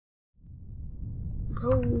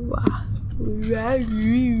Bro.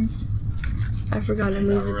 I forgot to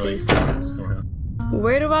move with this.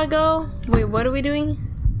 Where do I go? Wait, what are we doing?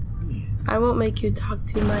 Yes. I won't make you talk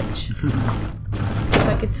too much. Because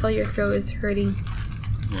I could tell your throat is hurting.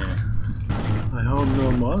 Yeah. I hope no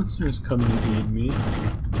monsters come to eat me.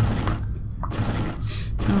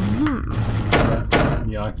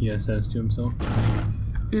 Byakuya says to himself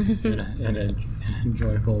in a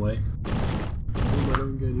joyful way. I hope I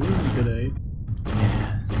don't get eaten today.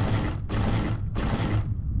 Yes.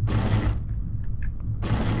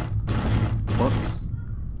 Whoops.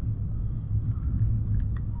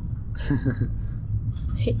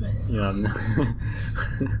 I hate myself. Yeah,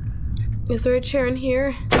 Is there a chair in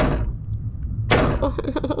here?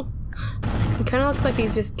 It kind of looks like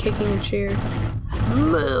he's just kicking a chair.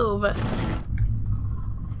 Move!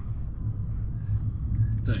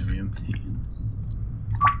 Diary obtained.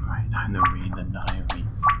 Alright, time to read the diary.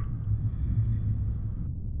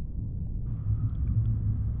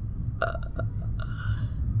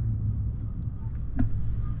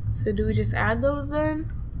 So do we just add those then?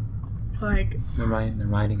 Like They're writing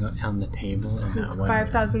on the table and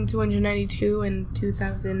 5,292 and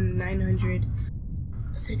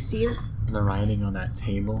 2,916. the writing on that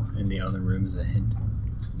table in the other room is a hint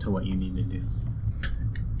to what you need to do.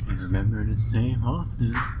 And remember to save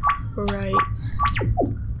often. Right.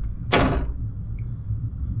 I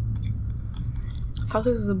thought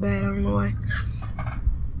this was a bed, I don't know why.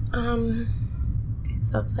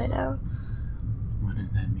 It's upside down. What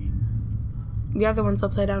does that mean? The other one's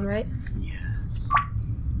upside down, right? Yes.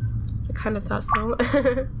 I kind of thought so.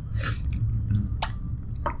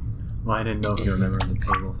 Well, I didn't know if you remember the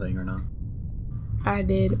table thing or not. I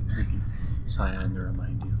did. So I had to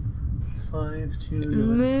remind you. 5, 2,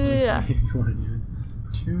 9, Yeah. if you want to do it.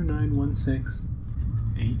 2916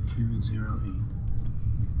 8208.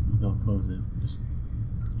 We'll go close it. Just,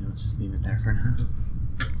 let's just leave it there for now.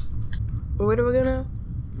 Where do we go now?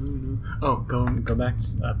 Oh, go back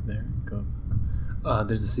up there. Go.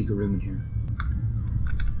 There's a secret room in here.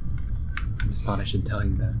 I just thought I should tell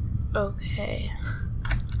you that. Okay.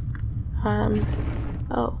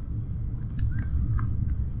 Oh.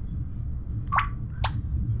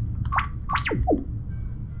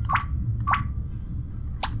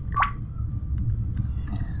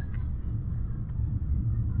 Yes.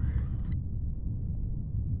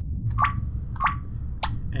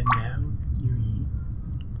 And now you eat.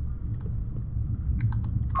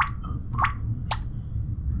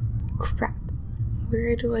 Crap.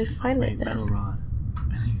 Where do I find Wait, it then? metal rod.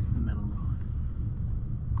 I think it's the metal rod.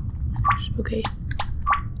 Okay.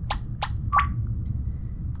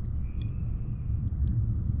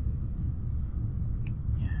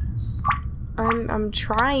 Yes. I'm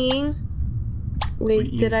trying.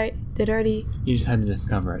 Wait, did I already? You just had to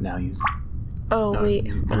discover it. Now use it. Oh No. wait.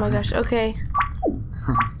 Oh my gosh. Okay.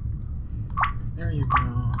 There you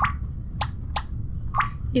go.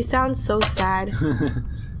 You sound so sad.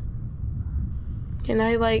 Can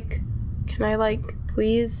I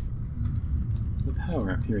please? The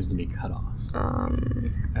power appears to be cut off.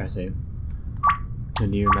 I say. So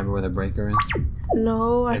do you remember where the breaker is?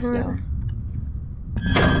 No, I It's don't. down.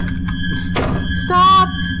 Stop!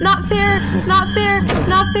 Not fair! Not fair!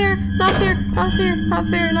 Not fair! Not fair! Not fair! Not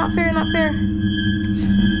fair! Not fair! Not fair!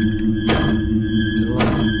 To the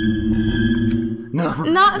left. No.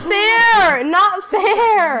 Not fair! Not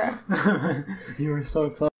fair! You were so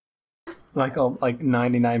close. Like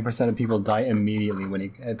 99% of people die immediately when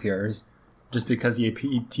he appears, just because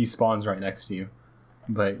he spawns right next to you.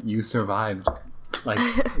 But you survived, like,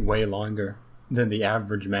 way longer than the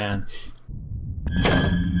average man.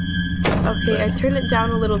 Okay, I turned it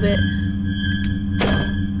down a little bit.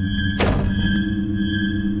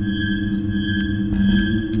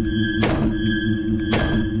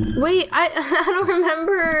 Wait, I don't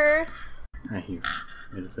remember. I hear.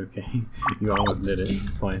 But it's okay. You almost did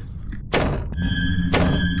it twice.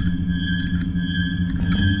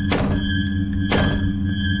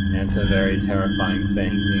 And it's a very terrifying thing,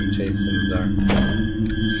 being chased in the dark.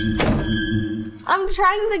 I'm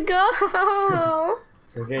trying to go.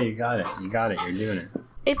 It's okay, you got it. You got it. You're doing it.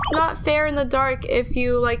 It's not fair in the dark if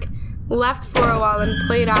you, like, left for a while and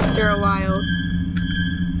played after a while.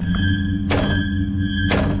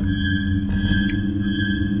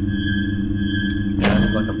 Yeah, this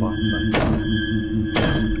is like a boss fight.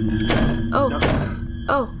 Oh. No.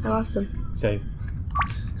 Oh, I lost him. Save.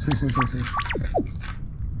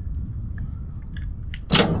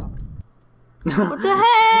 What the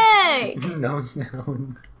heck? No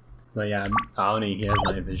sound. But yeah, Aoni, he has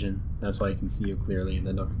night vision. That's why he can see you clearly in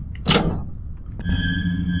the dark.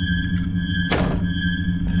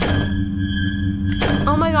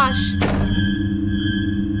 gosh.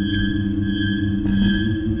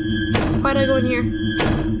 Why did I go in here?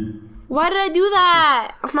 Why did I do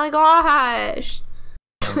that? Oh my gosh.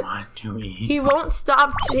 Come on, Joey. He won't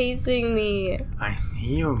stop chasing me. I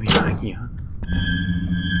see you, Byakuya.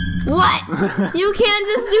 What? You can't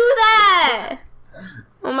just do that.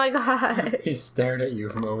 Oh my gosh. He stared at you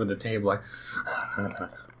from over the table like...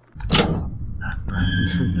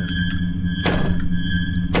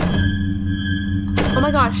 Oh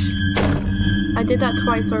my gosh. I did that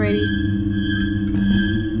twice already.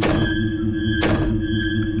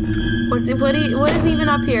 What is even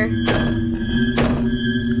up here?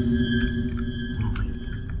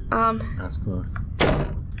 That's close.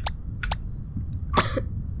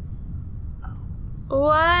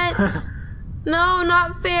 What? No,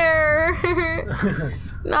 not fair.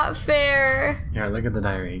 Not fair. Here, look at the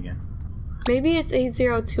diary again. Maybe it's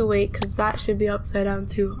 8028 because that should be upside down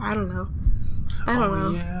too. I don't know. I don't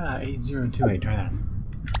know. Yeah, 8028. Try that.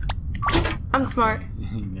 I'm smart.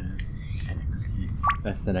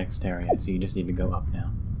 That's the next area, so you just need to go up now.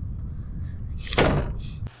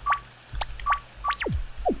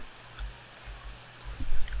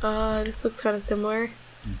 This looks kind of similar.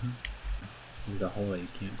 There's a hole that you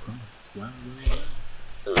can't cross. Wow.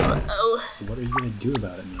 Oh. What are you gonna do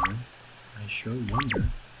about it, man? I sure wonder.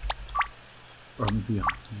 Or Byakuya.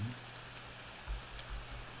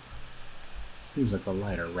 Seems like a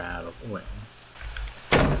lighter rat of oil.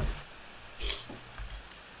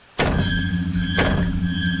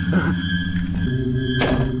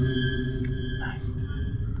 Nice.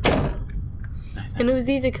 Nice. And it was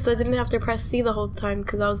easy because I didn't have to press C the whole time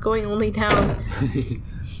because I was going only down.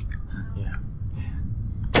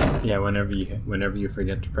 Yeah, whenever you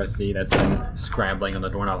forget to press C, that's him scrambling on the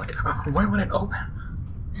doorknob like, oh, why would it open?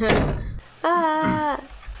 Ah.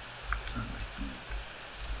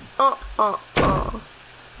 I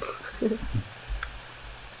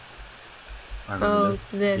remember it's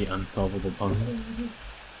this. The unsolvable puzzle.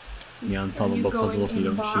 The unsolvable puzzle if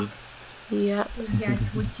you don't cheat. Yep.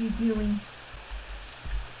 That's what you're doing.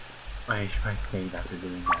 I should probably say that they're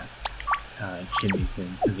doing that chimney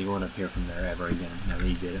thing, because he won't appear from there ever again. Now that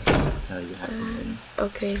you did it. Now that you activated it.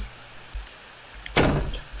 Okay.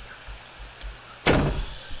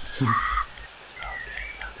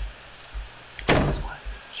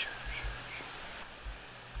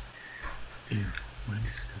 Ew, what am I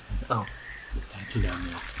discussing? Oh, the statue down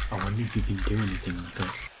there. I wonder if you can do anything with it.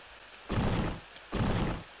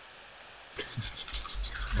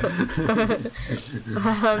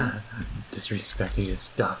 Disrespecting his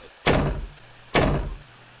stuff.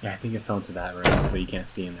 Yeah, I think it fell into that room, but you can't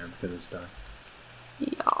see in there because it's dark. Yeah.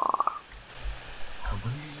 I wonder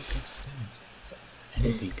what's upstairs.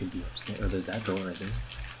 Anything could be upstairs. Oh, there's that door right there.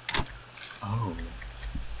 Oh.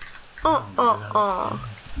 Oh,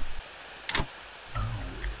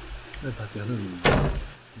 what about the other room?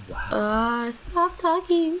 Wow. Stop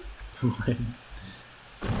talking. I'm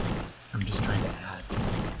just trying to add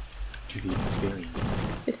to the experience.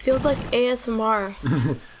 It feels like ASMR.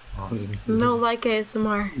 No, like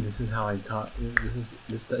ASMR. This is how I talk. This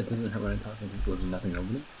it doesn't hurt when I talk. There's nothing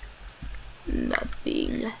over it.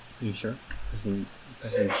 Nothing. Are you sure? Pressing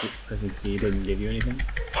C didn't give you anything?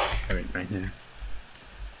 Right there.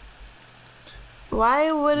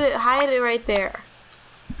 Why would it hide it right there?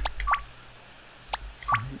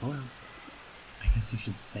 Well, I guess you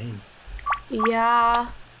should save. Yeah.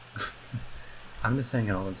 I'm just saying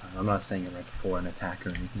it all the time. I'm not saying it right before an attack or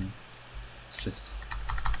anything. It's just...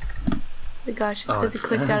 Oh my gosh, it's because he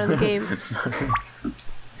clicked out of the game. Sorry.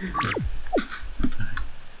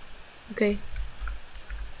 It's okay.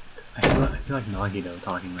 I feel like Nagito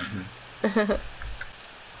talking like this.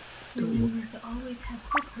 Remember to always have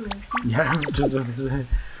hope, Hiroshi. Yeah, just what this is.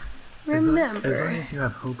 Remember. As long as you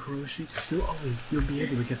have hope, Hiroshi, you'll be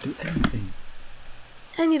able to get through anything.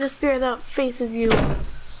 I need a spirit that faces you.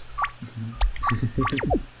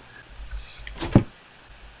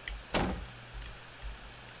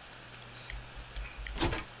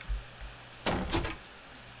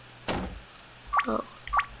 Oh.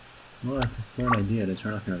 Well, that's a smart idea to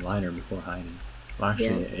turn off your lighter before hiding. Well,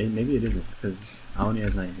 actually, maybe it isn't, because Aoni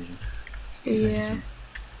has night vision. Yeah.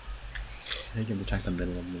 I think you have to check the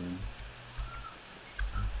middle of the room.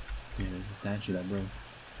 Oh, yeah, there's the statue that broke.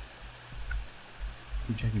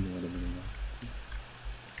 Keep checking the middle of the room.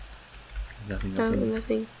 There's nothing else in there?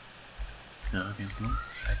 Nothing. No, okay, well,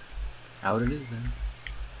 out it is then.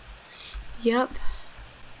 Yep.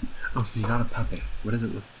 Oh, so you got a puppet. What does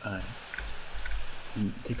it look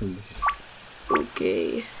take a look at it.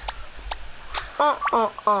 Okay.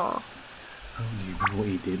 Oh, do you remember what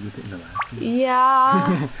you did with it in the last game?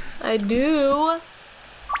 Yeah, I do.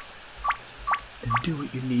 and do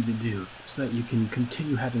what you need to do so that you can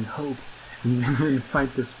continue having hope and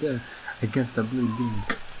fight this against the blue demon.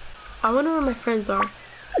 I wonder where my friends are.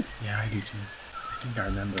 Yeah, I do too. I think I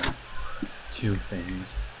remember 2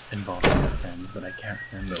 things involving your friends, but I can't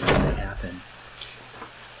remember when they happened.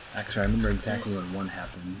 Actually, I remember exactly when one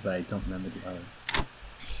happened, but I don't remember the other.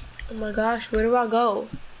 Oh my gosh, where do I go?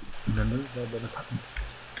 Remember the puppet?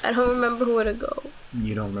 I don't remember where to go.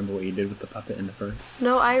 You don't remember what you did with the puppet in the first?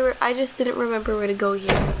 No, I just didn't remember where to go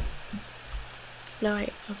here. No,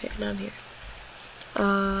 okay, now I'm here.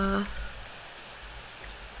 Oh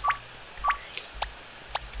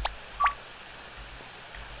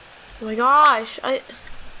my gosh, I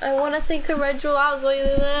want to take the red jewel out so I do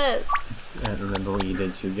this. I don't remember what you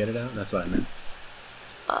did to get it out. That's what I meant.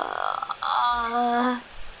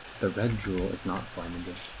 The red jewel is not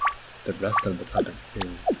flammable. The rest of the puppet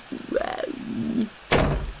is.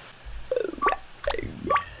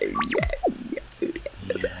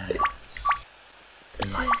 Yes.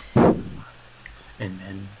 Light. And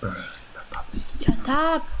then burn the puppet. Shut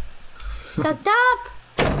up! Shut up!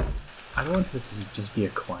 I want this to just be a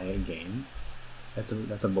quiet game. That's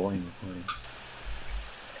a boring recording.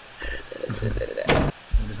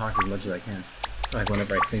 I'm just talking as much as I can. Like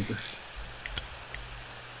whenever I think of.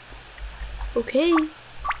 Okay.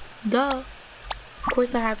 Duh. Of course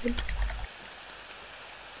that happened.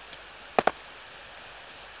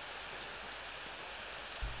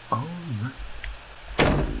 Oh my.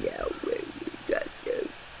 Yeah, where you got you?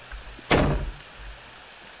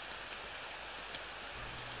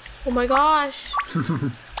 Oh my gosh.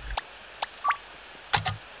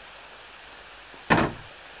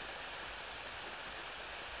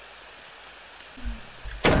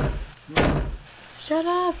 Shut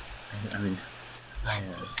up. I mean, Shut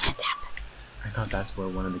up. I thought that's where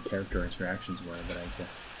one of the character interactions were, but I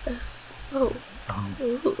guess. Oh.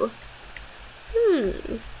 Ooh.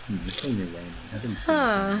 It's only raining. I didn't see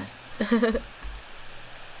anything else.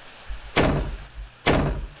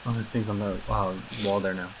 Oh, there's things on the wall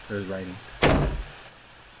there now. There's writing.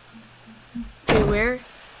 Wait, where?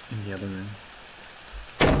 In the other room.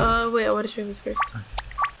 Wait, I want to show this first. Okay.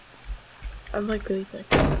 I'm like really sick.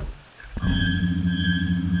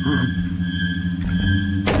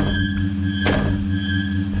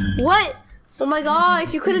 What? Oh my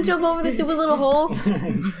gosh, you couldn't jump over the stupid little hole?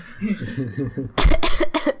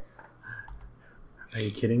 Are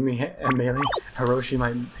you kidding me, Amelie? Hiroshi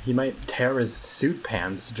might tear his suit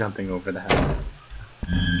pants jumping over that.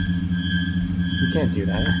 You can't do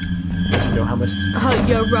that. Don't you know how much? Oh,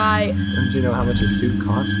 you're right. Don't you know how much his suit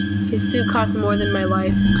costs? His suit costs more than my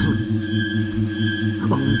life.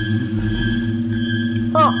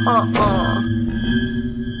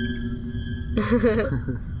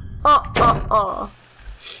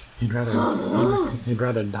 He'd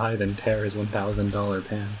rather die than tear his $1,000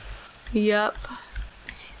 pants. Yup.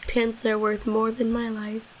 His pants are worth more than my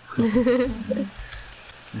life.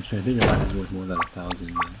 Actually, I think your life is worth more than 1,000.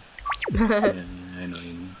 Yeah, I know what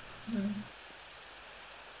you mean.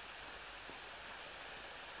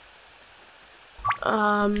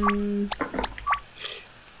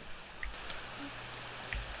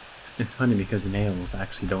 It's funny because nails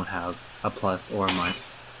actually don't have a plus or a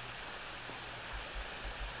minus.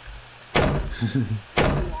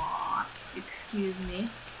 Excuse me.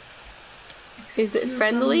 Is it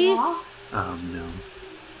friendly? No.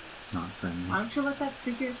 It's not friendly. Why don't you let that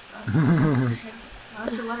figure... Why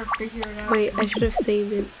don't you let her figure it out? Wait, I should have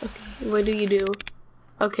saved it. Okay, what do you do?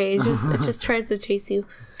 Okay, it just tries to chase you.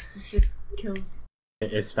 It just kills.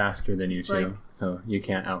 It's faster than you It's too, like- so you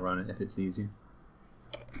can't outrun it if it sees you.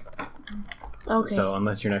 Okay. So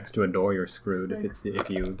unless you're next to a door, you're screwed It's if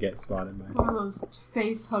you get spotted by it. One of those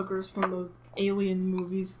face huggers from those alien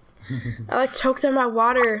movies. I like choked on my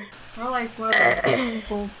water. Or like one of those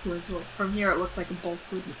bull squids. Well, from here it looks like a bull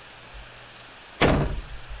squid. Oh,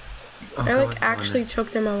 I like actually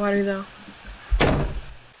choked on my water though.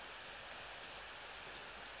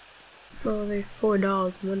 Well, there's 4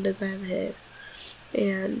 dolls. One doesn't have a head,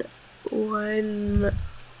 and one.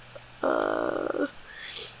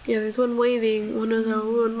 Yeah, there's one waving. One of them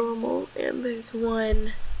are normal, and there's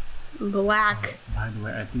one black. By the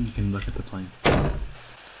way, I think you can look at the plank.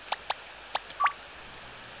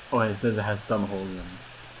 Oh, it says it has some holes in it.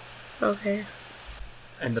 Okay.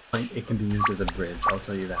 And the plank, it can be used as a bridge, I'll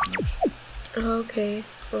tell you that much. Okay.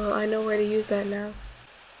 Well, I know where to use that now.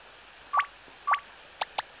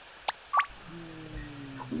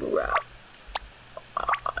 Bruh.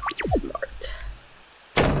 Smart.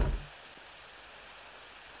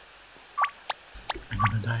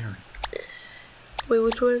 Another diary. Wait,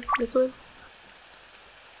 which one? This one?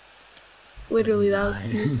 Literally, that was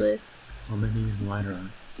Nice. useless. Well, maybe use the lighter on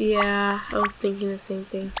it. Yeah, I was thinking the same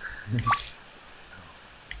thing.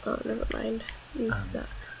 Oh, never mind. You suck.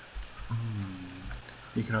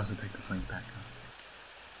 You can also pick the plank back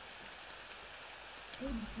up.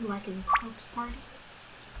 Like in Corpse Party?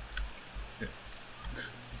 Yeah.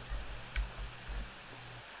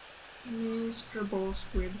 Mr. Bull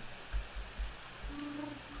Squid.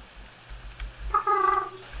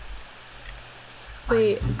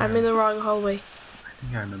 Wait, I'm in the wrong hallway. I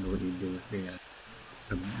think I remember what you do with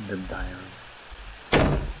the diary.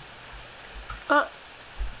 Oh.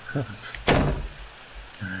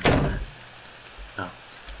 Oh.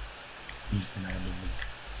 You just imagined me.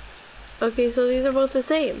 Okay, so these are both the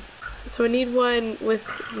same. So I need one with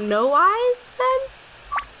no eyes then?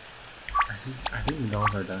 I think the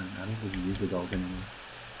dolls are done. I don't think we use the dolls anymore.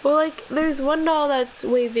 Well, like, there's one doll that's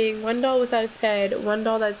waving, one doll without its head, one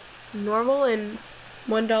doll that's normal, and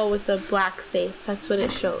one doll with a black face. That's what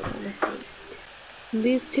it showed on the thing.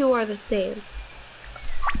 These two are the same.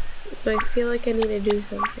 So I feel like I need to do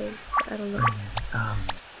something. I don't know.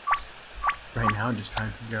 Right now, just try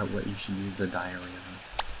and figure out what you should use the diary on.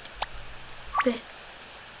 This.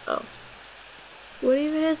 Oh. What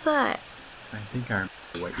even is that? I think I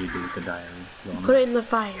remember what you do with the diary. Well, put it in the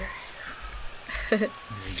fire.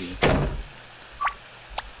 Maybe.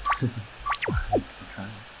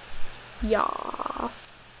 Yeah.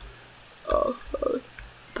 Oh,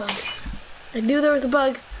 bug. I knew there was a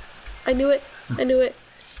bug. I knew it. I knew it.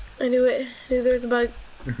 I knew it. I knew there was a bug.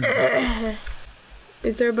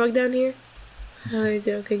 Is there a bug down here? Oh, is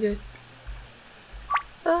it? Okay, good.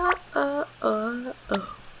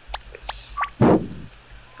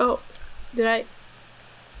 Oh, did I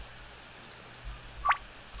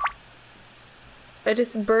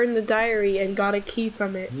just burned the diary and got a key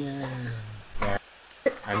from it. Yeah.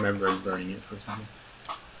 I remember burning it for a second.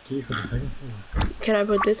 Key for the second floor. Can I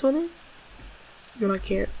put this one in? No, I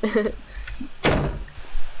can't.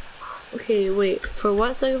 Okay, wait. For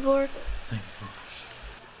what second floor? Second floor.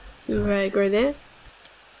 So, right, grab this.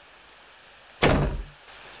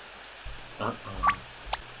 Uh-oh.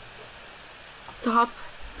 Stop.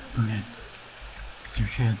 Okay. It's your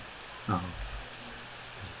chance. Uh-oh.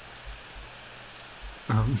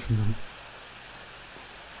 Oh, no.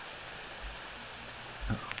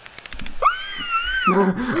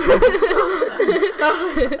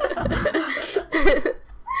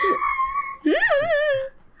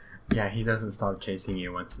 Yeah, he doesn't stop chasing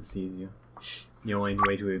you once it sees you. The only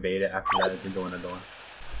way to evade it after that is to go in a door.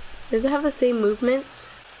 Does it have the same movements?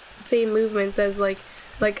 The same movements as like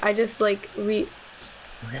I just like Okay,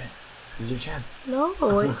 this is your chance. No,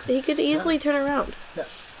 he could easily turn around.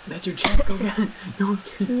 That's your chance. Go get it. Go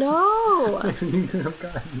get it. No. You could have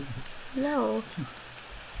gotten it. No.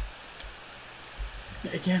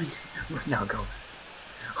 Again. Now go.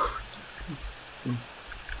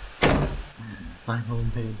 I'm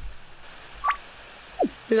home paid.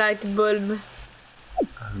 Light bulb.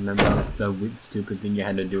 Remember the stupid thing you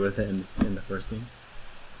had to do with it in the first game?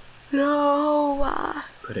 No.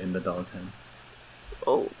 Put it in the doll's head.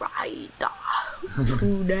 Oh, right.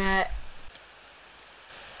 Do that.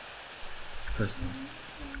 First thing.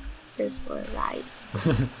 Here's for right.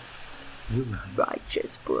 You're right.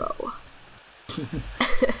 Righteous, bro.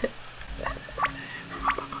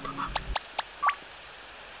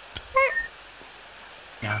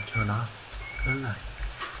 Now turn off the light.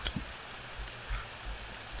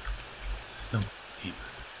 No paper.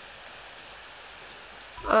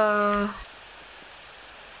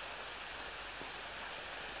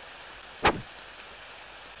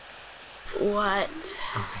 What?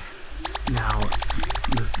 Okay. Now,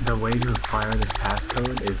 the way to acquire this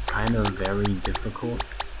passcode is kind of very difficult.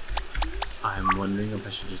 I'm wondering if I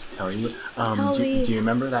should just tell you. Do you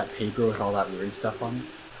remember that paper with all that weird stuff on it?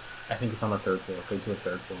 I think it's on the third floor. Go to the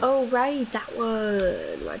third floor. Oh, right, that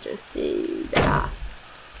one. I just did.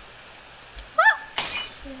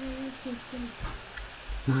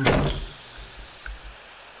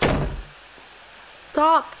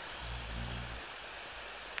 Stop.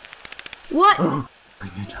 What?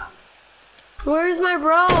 Good job. Where's my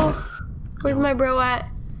bro? Where's my bro at?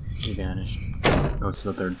 He vanished. Go to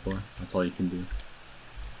the third floor. That's all you can do.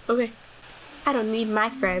 Okay. I don't need my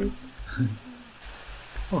friends.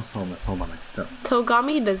 I'll solve this all by myself.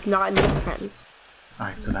 Togami does not need friends.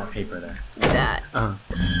 Alright, so that paper there. That.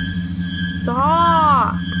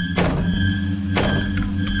 Stop!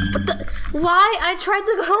 What the? Why? I tried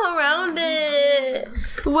to go around it.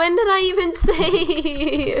 When did I even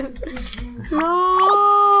save?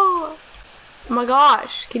 No. Oh my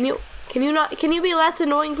gosh. Can you be less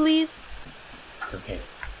annoying, please? It's okay.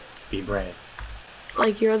 Be brave.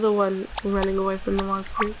 Like you're the one running away from the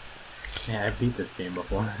monsters. Yeah, I beat this game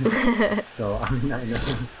before. So I mean,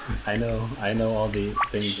 I know all the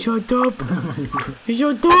things. Shut up!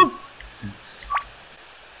 Shut up!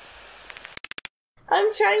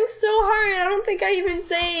 I'm trying so hard. I don't think I even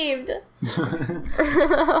saved.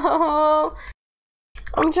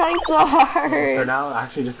 I'm trying so hard. For now,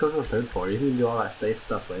 actually, just go to the third floor. You can do all that safe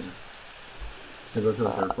stuff later. So go to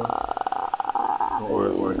the third floor. Or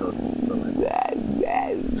go to the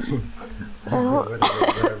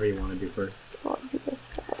whatever you want to do first. I'll do this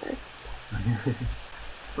first.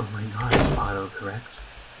 Oh my gosh, autocorrect.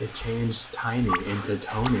 It changed Tiny into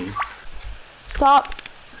Tony. Stop.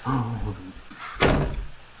 Oh.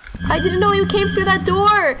 I didn't know you came through that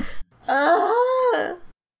door.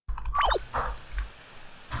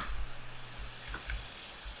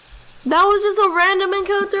 That was just a random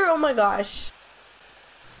encounter? Oh my gosh.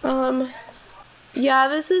 Yeah,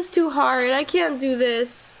 this is too hard. I can't do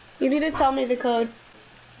this. You need to tell me the code.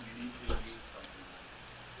 You need to use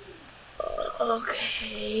something.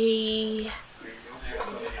 Okay.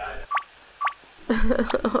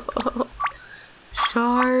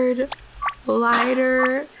 Shard.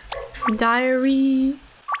 Lighter. Diary.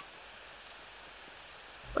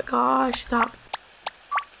 Oh my gosh, stop.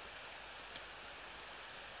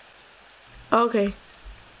 Okay.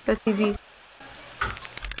 That's easy.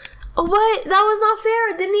 Oh, what? That was not fair.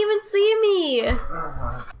 It didn't even see me.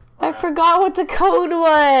 I forgot what the code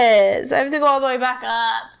was. I have to go all the way back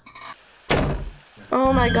up.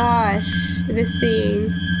 Oh my gosh. This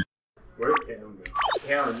thing. Where did Caitlin go?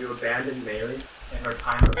 Caitlin, you abandoned Mary and her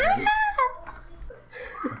time of youth?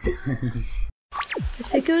 I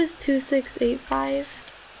think it was 2685.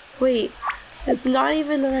 Wait. It's not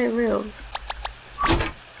even the right room.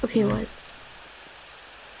 Okay, it was.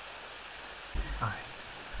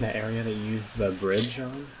 That area that you used the bridge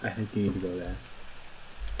on, I think you need to go there.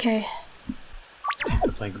 Okay. Take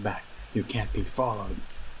the plank back. You can't be followed.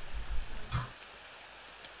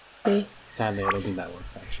 Okay. Sadly, I don't think that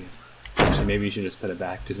works, actually. Actually, maybe you should just put it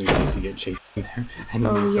back, just in case you get chased in there and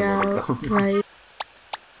you need somewhere to go. Right.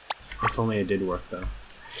 If only it did work, though.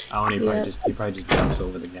 He probably just jumps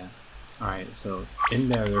over the gap. Alright, so in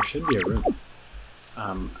there should be a room.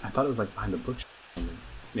 I thought it was like behind the bookshelf.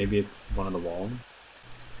 Maybe it's one of the walls.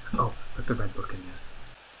 Oh, put the red book in there.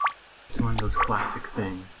 It's one of those classic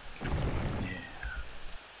things. Yeah.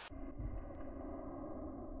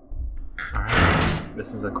 Alright,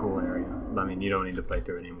 this is a cool area. I mean, you don't need to play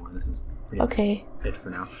through it anymore. This is pretty much it for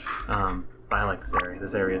now. But I like this area.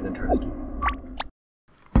 This area is interesting.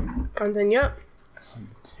 Continue.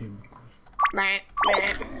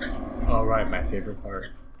 Alright, my favorite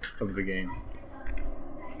part of the game.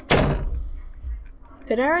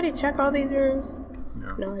 Did I already check all these rooms?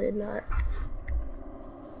 No. No, I did not.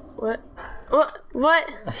 What? What?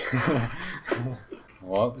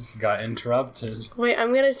 Whoops, got interrupted. Wait,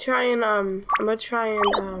 I'm gonna try and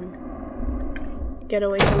get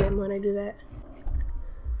away from him when I do that.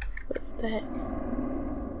 Wait, what the heck?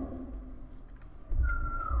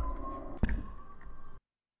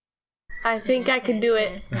 I think I could do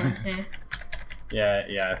it. Yeah,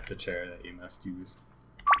 it's the chair that you must use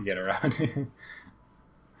to get around it.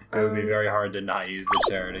 It would be very hard to not use the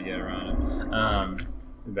chair to get around it.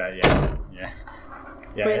 But yeah.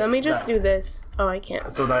 Wait, let me just do this. Oh, I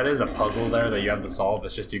can't. So that is a puzzle there that you have to solve.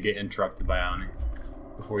 It's just you get interrupted by Oni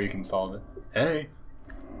before you can solve it. Hey.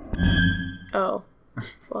 Oh.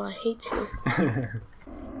 Well, I hate you.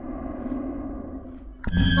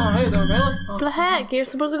 Oh, hey there, Bailey. What the heck? You're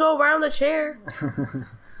supposed to go around the chair.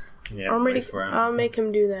 Yeah, I'll make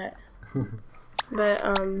him do that. But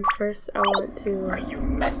first I want to. Are you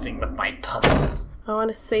messing with my puzzles? I want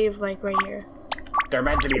to save like right here. They're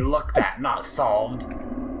meant to be looked at, not solved.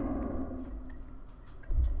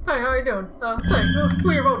 Hey, how you doing? Say, who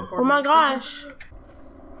are you voting for? Oh my gosh.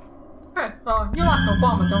 Hey, you like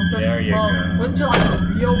Obama, don't you? There you go. Wouldn't you like to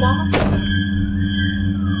be Obama?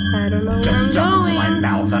 I don't know Just where jump I'm going. into my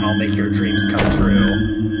mouth and I'll make your dreams come true.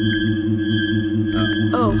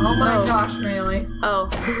 Oh my gosh, Melee. Oh.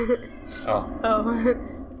 Oh.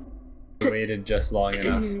 You waited just long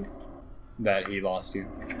enough that he lost you.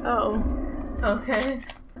 Oh. Okay.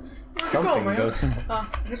 Something goes. I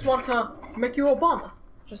just want to make you Obama,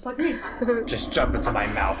 just like me. Just jump into my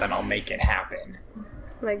mouth and I'll make it happen.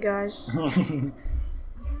 My gosh.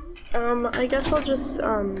 I guess I'll just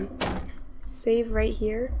save right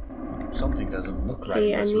here. Something doesn't look right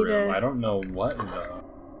in this room. I don't know what though.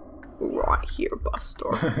 Right here,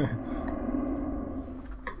 Buster.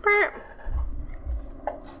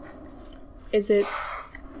 Is it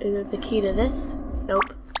the key to this?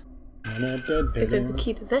 Nope. Is it the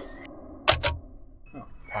key to this? Oh,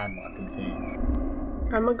 padlock contained.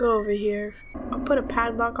 I'm gonna go over here. I'll put a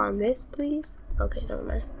padlock on this, please. Okay, never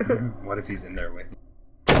mind. What if he's in there with you?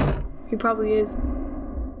 He probably is.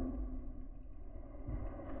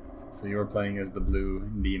 So you were playing as the blue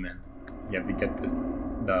demon. You have to get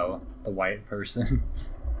the white person,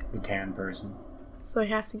 the tan person. So I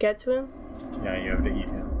have to get to him? Yeah, you have to eat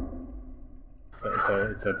him.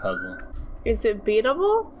 It's a puzzle. Is it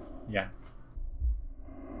beatable? Yeah.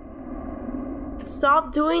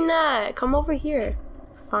 Stop doing that! Come over here.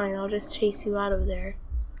 Fine, I'll just chase you out of there.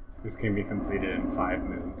 This can be completed in 5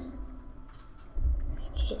 moves. I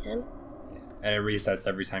can? Yeah. And it resets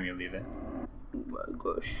every time you leave it. Oh my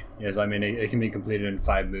gosh. Yes, I mean, it can be completed in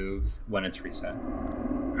 5 moves when it's reset.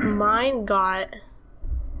 Mine got...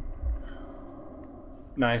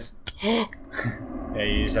 Nice. Yeah,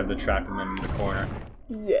 you just have to trap him in the corner.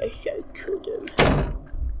 Yes, I could have.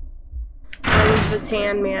 I was the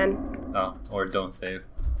tan man. Oh, or don't save.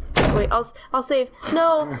 Wait, I'll save.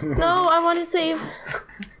 No, no, I want to save.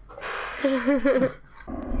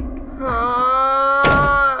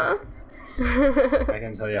 I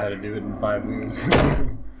can tell you how to do it in 5 moves.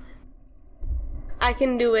 I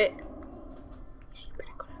can do it.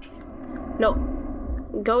 No,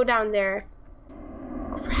 go down there.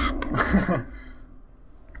 Crap.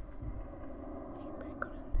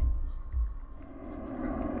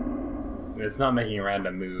 It's not making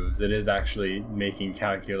random moves. It is actually making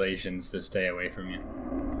calculations to stay away from you.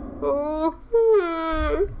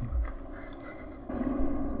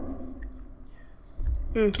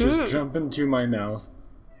 Just jump into my mouth.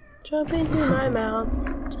 Jump into my mouth.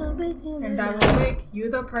 Jump into my mouth. And I will make you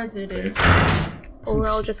the president. Save. Or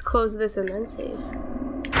I'll just close this and then save.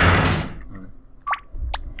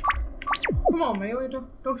 Come on, Melee.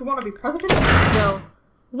 Don't you want to be president? No.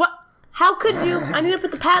 What? How could you? I need to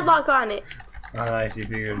put the padlock on it. Oh, nice. You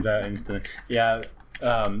figured it out instantly. Yeah.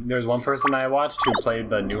 There's one person I watched who played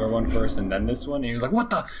the newer one first and then this one. And he was like, "What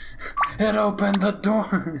the? It opened the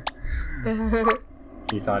door."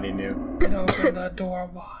 He thought he knew. It opened the door.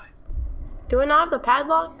 Why? Do I not have the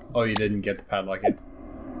padlock? Oh, you didn't get the padlock yet?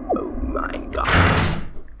 Oh my god.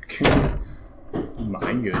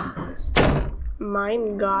 My goodness.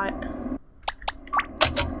 Mine got...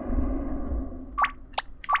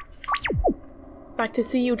 Like to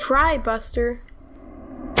see you try, Buster.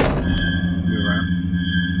 Move around.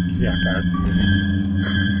 You see how fast it's moving?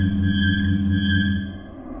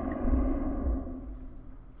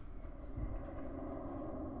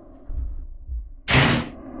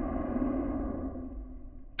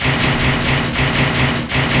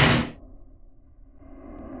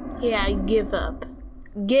 Yeah, give up.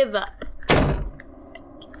 Give up.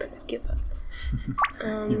 Give up.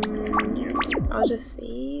 I'll just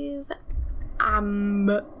save.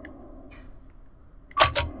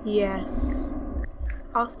 Yes.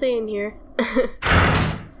 I'll stay in here.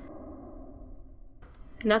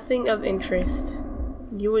 Nothing of interest.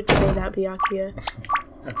 You would say that, Byakuya.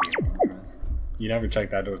 You never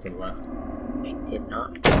checked that door to the left. I did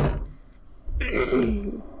not.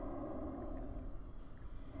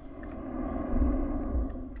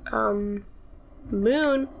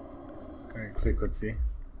 Moon. Alright, click, let's see.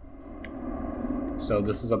 So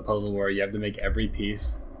this is a puzzle where you have to make every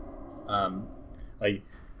piece,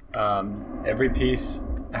 every piece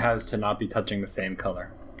has to not be touching the same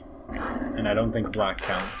color. And I don't think black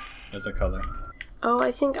counts as a color. Oh,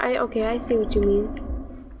 okay, I see what you mean.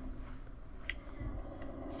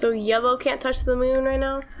 So yellow can't touch the moon right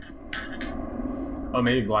now? Oh,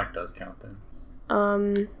 maybe black does count then.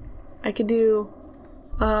 I could do,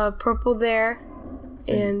 purple there,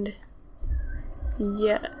 and,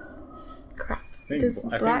 yeah. Crap. Does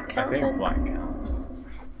black count then? I think black counts.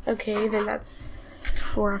 Okay, then that's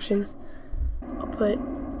 4 options. I'll put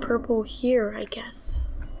purple here, I guess.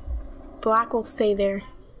 Black will stay there.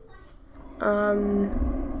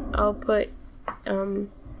 I'll put,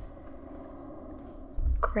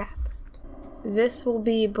 crap. This will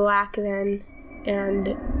be black then,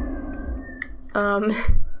 and,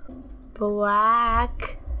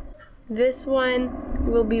 black. This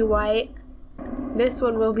one will be white. This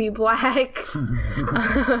one will be black.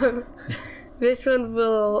 This one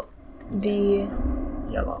will be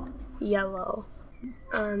Yellow. Yellow.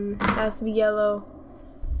 It has to be yellow.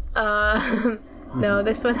 No,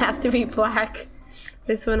 this one has to be black.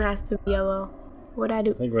 This one has to be yellow. What'd I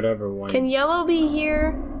do? I think whatever one. Can yellow be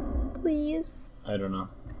here, please? I don't know.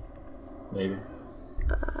 Maybe.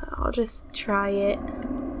 I'll just try it.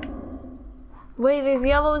 Wait, there's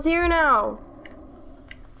yellows here now.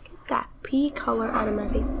 Get that pea color out of my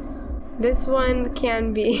face. This one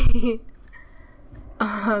can be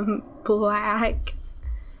black.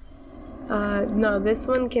 No, this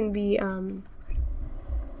one can be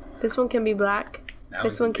This one can be black. Now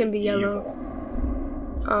this one can be yellow.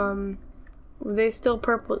 There's still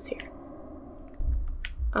purples here.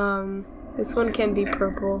 This one can be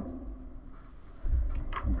purple.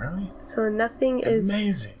 Really? So nothing is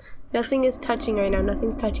amazing. Nothing is touching right now.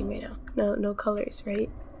 Nothing's touching right now. No colors, right?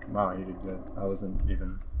 Wow, you did good. I wasn't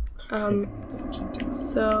even.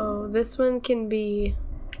 So this one can be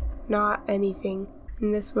not anything,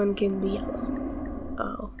 and this one can be yellow.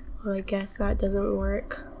 Oh, well, I guess that doesn't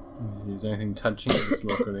work. Is there anything touching? Just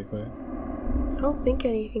look really quick. I don't think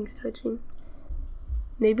anything's touching.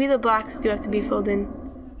 Maybe the blacks do have to be filled in.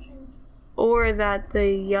 Or that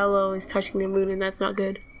the yellow is touching the moon and that's not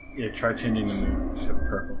good. Yeah, try changing the moon to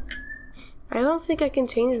purple. I don't think I can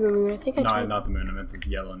change the moon. I think I tried. No, not the moon. I meant the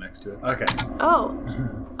yellow next to it. Okay. Oh.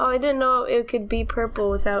 Oh, I didn't know it could be purple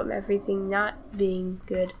without everything not being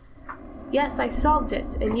good. Yes, I solved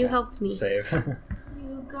it and you helped me. Save.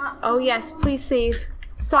 You got. Oh yes, please save.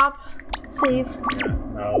 Stop. Save.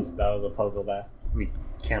 Yeah, that was a puzzle that we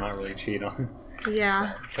cannot really cheat on.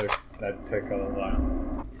 Yeah. That took a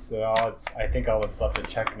while. So I think all that's left to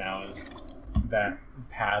check now is that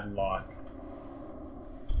padlock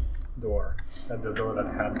door. The door that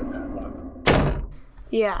had the padlock.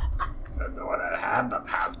 Yeah. The door that had the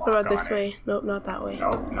padlock. What about this way? Nope, not that way.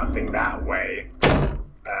 Nope, nothing that way.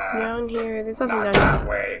 Down here, there's nothing Not down here. that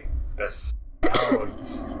way. This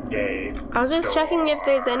gate. I was just checking if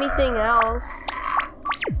there's anything else.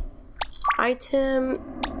 Item.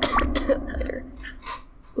 Lighter.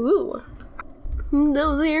 Ooh.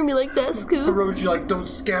 Don't scare me like that, Scoop. Wrote you like, don't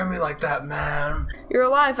scare me like that, man. You're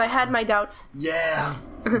alive. I had my doubts. Yeah.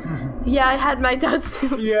 Yeah, I had my doubts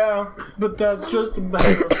too. Yeah, but that's just a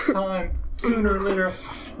matter of time. Sooner or later,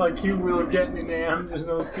 like you will get me, man. There's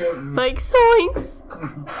no escaping. Like zoinks.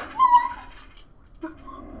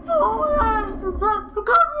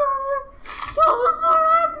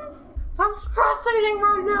 I'm stress eating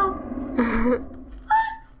right now.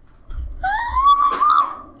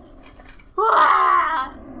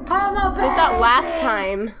 Did that last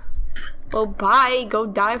time. Well, bye. Go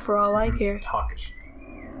die for all I care. Talkish.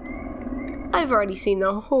 I've already seen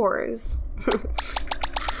the horrors.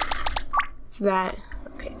 It's that.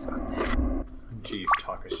 Okay, it's not that. Jeez,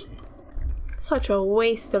 Takashi. Such a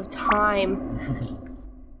waste of time.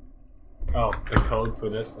 Oh, the code for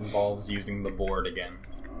this involves using the board again.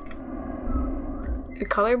 The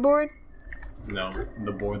color board? No,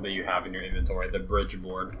 the board that you have in your inventory, the bridge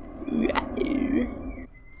board.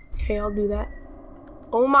 Okay, I'll do that.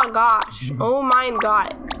 Oh my gosh. Oh my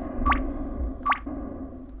god.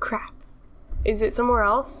 Crap. Is it somewhere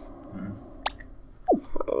else?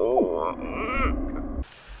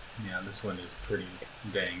 Yeah, this one is pretty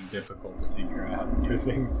dang difficult to figure out how to do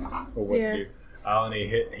things or what to do. And he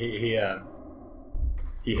hit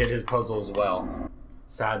his puzzle as well.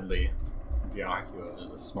 Sadly, Byakuya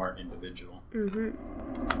is a smart individual.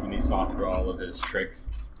 And he saw through all of his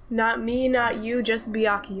tricks. Not me, not you, just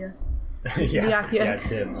Byakuya. Yeah, it's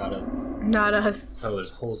him, not us. Not us. So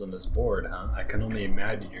there's holes in this board, huh? I can only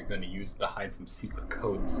imagine you're going to use it to hide some secret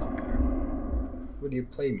code somewhere. What do you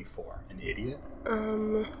play me for? An idiot?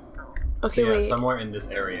 Okay, so yeah, wait. somewhere in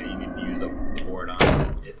this area you need to use a board on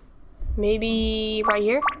it. Maybe right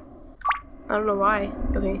here? I don't know why.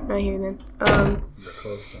 Okay, not here then. You're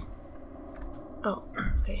close though. Oh,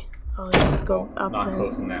 okay. I'll just go up Not then.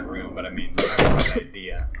 close in that room, but I mean, I have an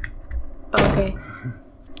idea. Okay.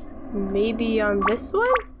 Maybe on this one?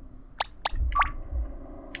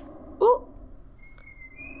 Ooh!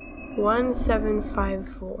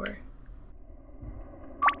 1754.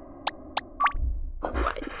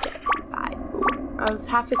 1754. I was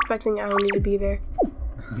half expecting I would need to be there.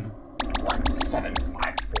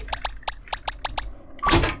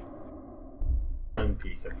 1754. One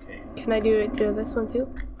piece obtained. Can I do it to this one too?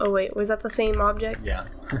 Oh wait, was that the same object? Yeah.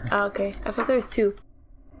 Oh, okay. I thought there was two.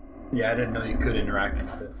 Yeah, I didn't know you could interact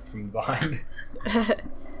with it from behind.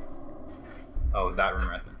 Oh, that room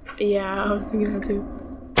right there. Yeah, I was thinking that too.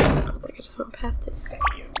 I was like, I just went past it. Save.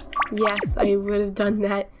 Yes, I would have done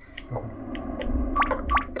that.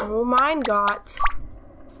 Oh my god.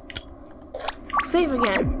 Save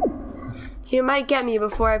again. He might get me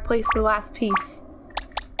before I place the last piece.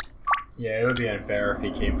 Yeah, it would be unfair if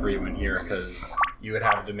he came for you in here, because you would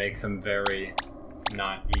have to make some very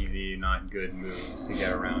not easy, not good moves to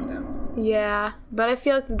get around him. Yeah, but I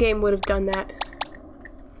feel like the game would have done that.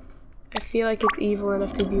 I feel like it's evil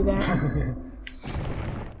enough to do that.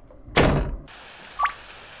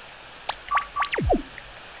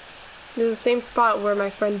 This is the same spot where my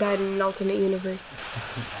friend died in an alternate universe.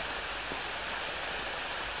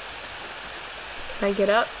 Can I get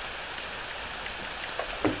up?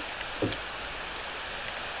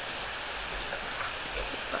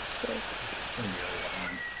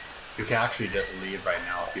 You can actually just leave right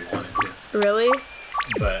now if you wanted to. Really?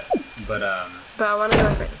 But I want to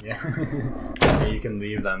go first. Yeah. Yeah, you can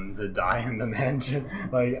leave them to die in the mansion.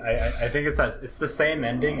 Like I think it's the same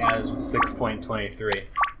ending as 6.23.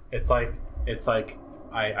 It's like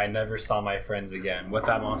I never saw my friends again. What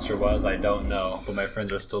that monster was, I don't know, but my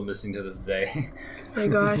friends are still missing to this day. Oh my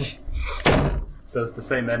gosh. So it's the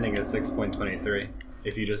same ending as 6.23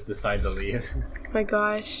 if you just decide to leave. Oh my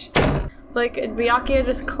gosh. Like, Byakuya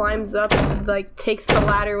just climbs up, like, takes the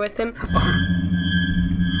ladder with him.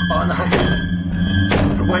 Oh, nice!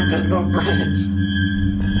 Wait, there's no bridge!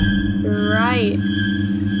 Right.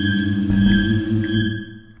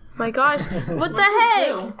 My gosh, what the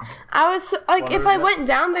heck? I was, like, if I went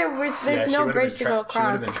down there, there's no bridge to go across. She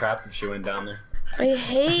would have been trapped if she went down there. I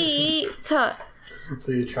hate... So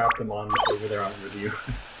you trapped them over there with you.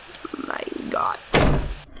 My god.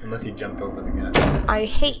 Unless you jumped over the gap. I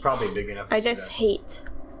hate. It's probably big enough. I just hate.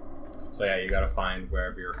 So yeah, you gotta find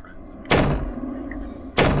wherever your friends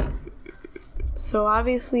are. So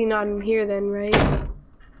obviously not in here then, right?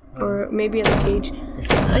 Or maybe in the cage.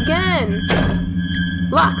 Again!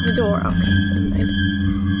 Lock the door. Okay,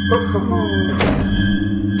 never mind.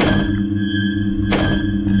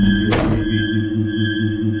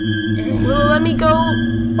 Will it let me go?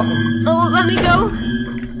 Oh, let me go?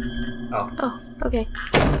 Oh, okay.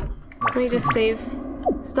 Let me just save.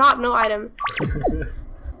 Stop, no item.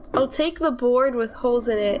 I'll take the board with holes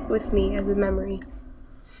in it with me as a memory.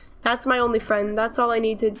 That's my only friend. That's all I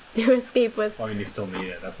need to escape with. I mean, you still need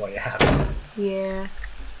it. That's why you have it. Yeah.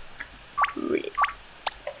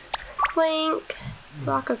 Plank.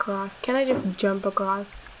 Walk across. Can I just jump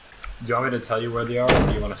across? Do you want me to tell you where they are, or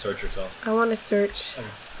do you want to search yourself? I want to search. Okay.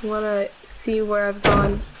 I want to see where I've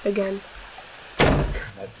gone again.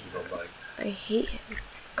 That evil bug. I hate him. I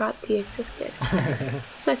forgot he existed.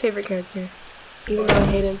 He's my favorite character. Even though I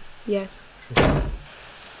hate him. Yes.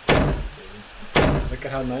 Look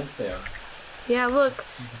at how nice they are. Yeah, look.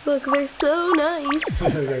 Look, they're so nice.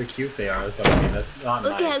 Look how cute they are. That's what I mean. That's not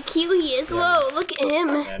look nice. How cute he is. Yeah. Whoa, look at him.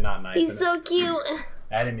 Yeah, not nice. He's so cute.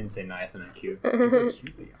 I didn't mean to say nice and not cute. Look how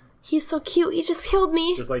cute they are. He's so cute. He just killed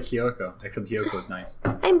me. Just like Hyoko, except Hyoko's nice.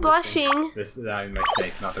 I'm blushing. This is my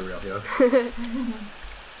snake, not the real Hyoko.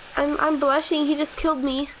 I'm blushing. He just killed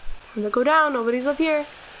me. Time to go down. Nobody's up here.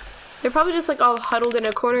 They're probably just like all huddled in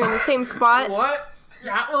a corner in the same spot. What?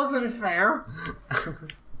 That wasn't fair.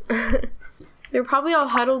 They're probably all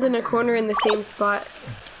huddled in a corner in the same spot.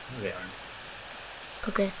 They aren't.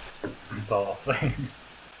 Okay. That's all I'll say.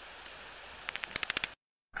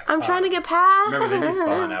 I'm trying to get past. Remember, they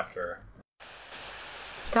despawn after.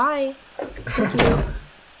 Die. Thank you.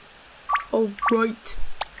 Oh, right.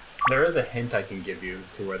 There is a hint I can give you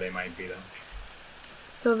to where they might be, though.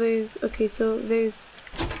 So there's... Okay, so there's...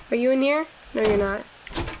 Are you in here? No, you're not.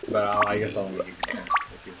 But I guess I'll give you a hint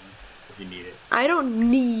if you need it. I don't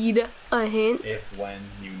need a hint. If, when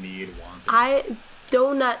you need, want it. I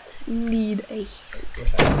do not need a hint.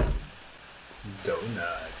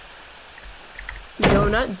 Donuts. Do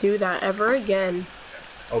not do that ever again.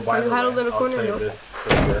 Oh, by the way, in a corner? I'll say this for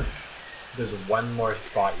sure. There's one more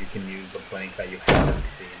spot you can use the plank that you haven't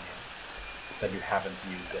seen yet. That you haven't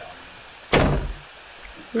used it on.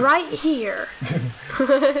 Right here.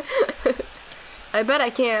 I bet I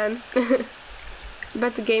can. I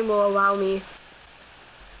bet the game will allow me.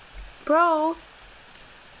 Bro.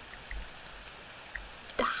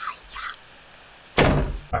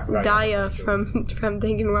 Daya from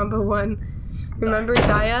Danganronpa 1. Remember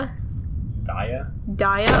Daya? Daya?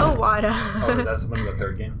 Daya Owada. Oh, that's from the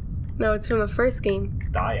third game? No, it's from the first game.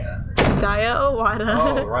 Daya. Daya Owada.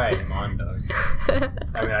 Oh, right, Mondo.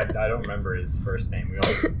 I mean, I don't remember his first name. We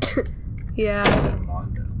always yeah.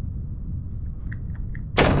 Mondo.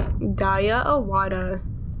 Daya Owada.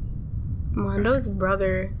 Mondo's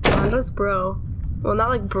brother. Mondo's bro. Well, not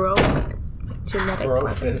like bro, like genetic. Bro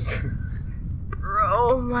fist.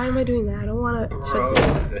 Bro, why am I doing that? I don't want to shut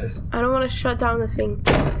fist. I don't want to shut down the thing.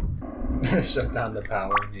 Shut down the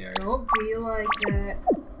power here. Don't be like that.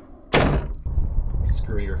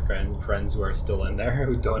 Screw your friends who are still in there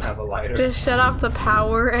who don't have a lighter. Just shut off the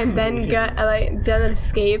power and then get then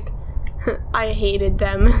escape. I hated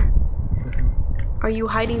them. Are you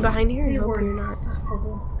hiding behind here? They Nope, were you're not.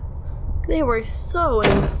 insufferable. They were so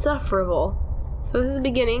insufferable. So this is the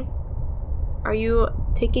beginning. Are you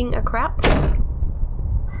taking a crap?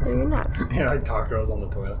 No, you're not. Yeah, like Takero's on the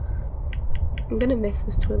toilet. I'm gonna miss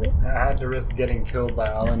this toilet. I had to risk getting killed by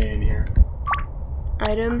Alani in here.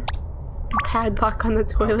 Item. Padlock on the I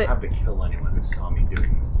toilet. don't have to kill anyone who saw me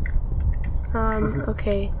doing this.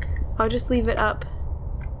 Okay. I'll just leave it up.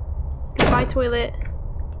 Goodbye, toilet.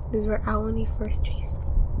 This is where Alani first chased me.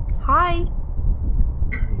 Hi.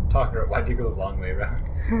 Talker, why'd you go the long way around?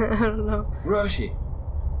 I don't know. Hiroshi!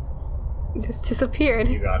 Just disappeared.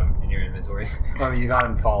 You got him in your inventory. I mean, you got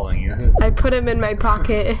him following you. I put him in my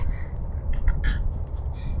pocket.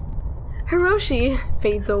 Hiroshi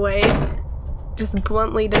fades away. Just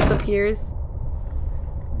bluntly disappears.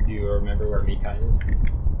 Do you remember where Mikai is?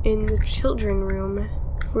 In the children room.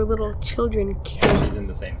 For little children kids. Yeah, she's in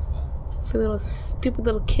the same spot. For little stupid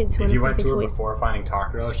little kids who If you went to her before finding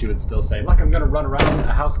Takuro, she would still say, "Look, I'm gonna run around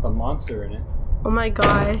a house with a monster in it." Oh my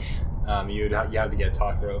gosh. You had to get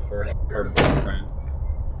Takuro first, her boyfriend.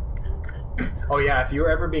 Oh yeah, if you were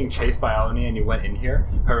ever being chased by Aoni and you went in here,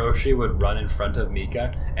 Hiroshi would run in front of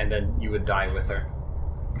Mika, and then you would die with her.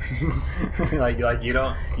 like you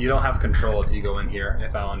don't have control if you go in here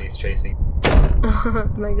if Aoni's chasing. Oh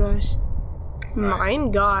my gosh. Right.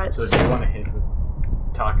 Mine got. So do you want to hint with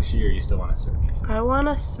Takashi, or you still want to search? I want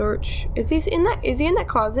to search. Is he in that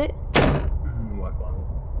closet? What closet?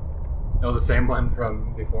 Oh, the same one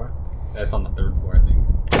from before? That's on the 3rd floor, I think.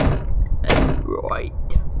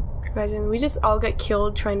 Right. Imagine we just all got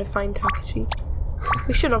killed trying to find Takashi.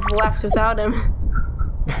 We should have left without him.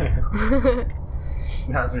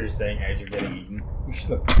 That's what you're saying as you're getting eaten. We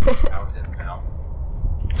should have found him now.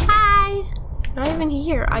 Hi! Not even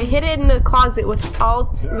here. I hid it in the closet with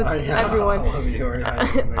everyone.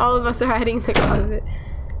 All of us are hiding in the closet.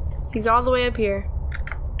 He's all the way up here.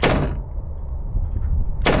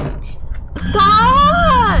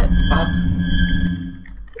 Stop!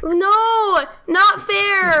 No! Not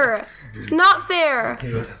fair! Not fair!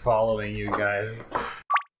 He was following you guys. I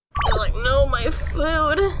was like, no, my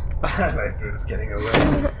food! My food's getting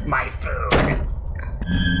away. My food!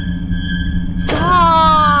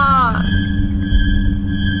 Stop!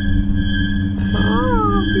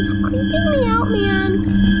 Stop! You're creeping me out, man!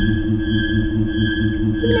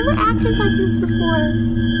 You've never acted like this before.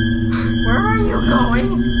 Where are you going?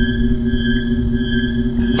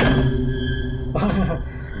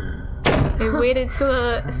 I waited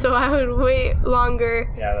so I would wait longer.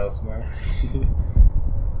 Yeah, that was smart.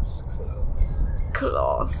 It's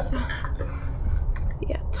close.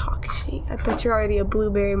 Yeah, Takashi. I bet you're already a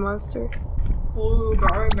blueberry monster.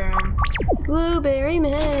 Blueberry man. Blueberry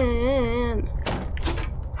man.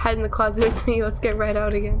 Hide in the closet with me. Let's get right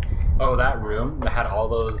out again. Oh, that room that had all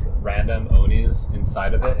those random Onis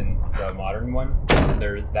inside of it in the modern one,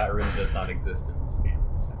 that room does not exist in this game.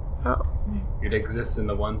 So. Oh. It exists in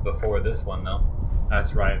the ones before this one, though.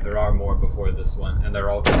 That's right, there are more before this one, and they're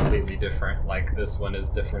all completely different. Like, this one is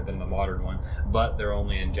different than the modern one, but they're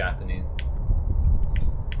only in Japanese.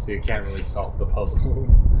 So you can't really solve the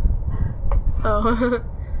puzzles. Oh.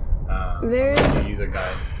 There's... Use a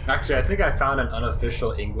guide. Actually, I think I found an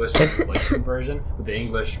unofficial English translation version, but the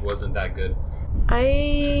English wasn't that good.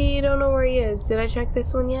 I don't know where he is. Did I check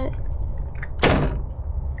this one yet?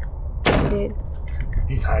 I did.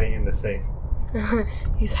 He's hiding in the safe.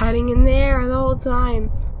 He's hiding in there the whole time.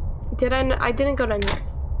 I didn't go down here.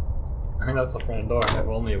 I think that's the front door. If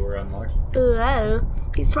only it were unlocked.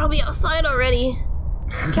 He's probably outside already.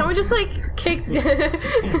 Can't we just like kick? He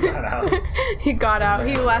got out. He got out.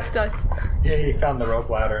 He left us. Yeah, he found the rope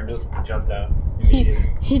ladder and just jumped out.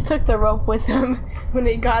 He took the rope with him when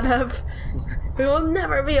he got up. We will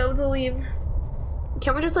never be able to leave.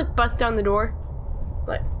 Can't we just like bust down the door?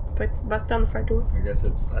 Like bust down the front door? I guess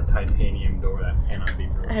it's a titanium door that cannot be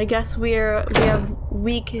broken. I guess we have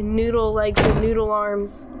weak noodle legs and noodle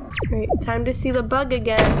arms. Right, time to see the bug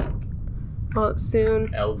again. Well,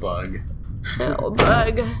 soon. L-bug.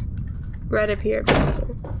 L-bug. Right up here,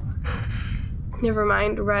 Buster. Never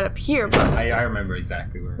mind, right up here, Buster. I remember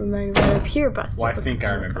exactly where he is. Right up here, Buster. Well, I think I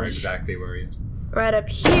remember exactly where he is. Right up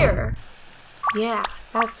here. Yeah,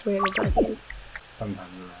 that's where the bug is. Sometimes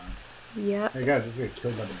around. Yep. Hey guys, let's get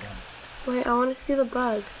killed by the bug. Wait, I want to see the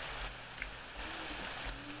bug.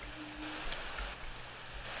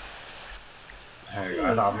 There you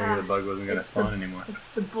go. I thought maybe the bug wasn't gonna spawn anymore. It's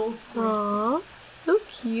the bull squid. Aww, so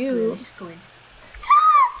cute. Bull squid.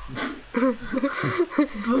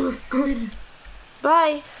 Bull squid.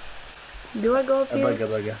 Bye. Do I go up here?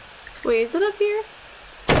 Bug. Wait, is it up here?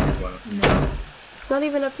 No. It's not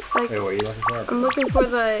even up. Like, Wait, what are you looking for? I'm looking for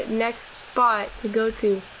the next spot to go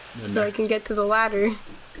to, so I can get to the ladder.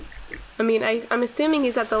 I mean, I'm assuming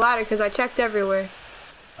he's at the ladder because I checked everywhere.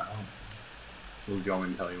 Oh. We'll go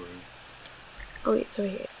and tell you where he is. Oh wait, so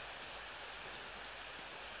here.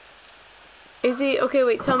 Is he, okay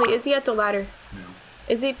wait, tell me, is he at the ladder? No.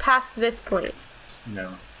 Is he past this point?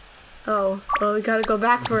 No. Oh, well we gotta go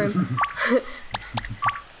back for him.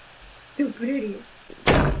 Stupid idiot.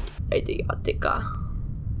 Idiotica.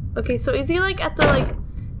 Okay, so is he like at the like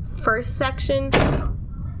first section?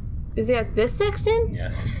 Is he at this section?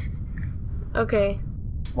 Yes. Okay.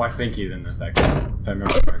 Well, I think he's in this section, if I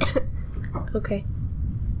remember correctly. Okay.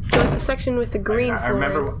 So like the section with the green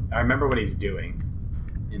floors. I remember what he's doing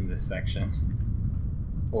in this section.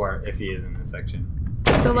 Or if he is in this section.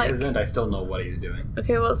 So if like he isn't, I still know what he's doing.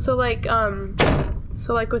 Okay, well, so like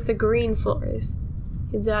with the green floors,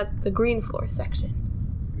 it's at the green floor section.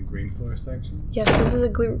 The green floor section? Yes, this is a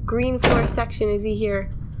green floor section. Is he here?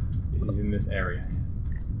 Yes, he's in this area.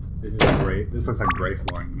 This is a gray. This looks like gray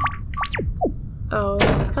flooring. Oh,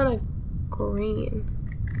 it's kind of green,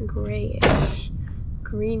 grayish,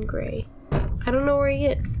 green gray. I don't know where he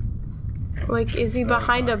is. Like, is he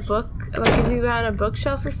behind a book? Like, is he behind a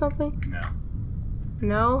bookshelf or something? No.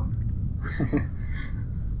 No?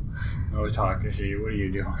 Oh, Takashi, what are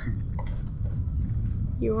you doing?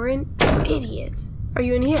 You're an idiot. Are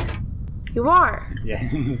you in here? You are. Yeah.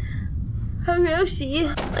 Oh no, she.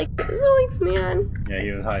 Like, zoinks, man. Yeah,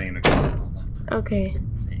 he was hiding in a closet. Okay.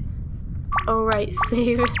 Save. Oh, right,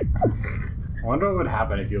 save. I wonder what would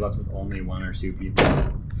happen if you left with only 1 or 2 people.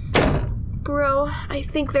 Bro, I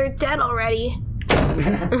think they're dead already.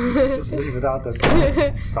 Let's just leave without them.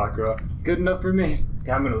 Sakura, good enough for me.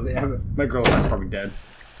 Yeah, I'm gonna leave. My girlfriend's probably dead.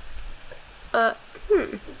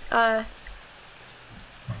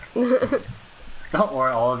 Don't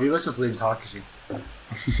worry, all of you. Let's just leave Takashi.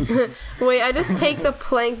 Wait, I just take the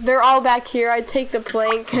plank. They're all back here. I take the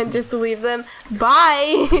plank and just leave them.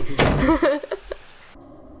 Bye!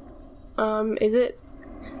 Is it?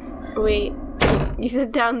 Wait, you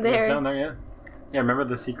said down there. It's down there, yeah. Yeah, remember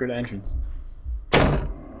the secret entrance.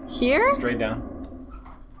 Here? Straight down.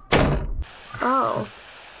 Oh.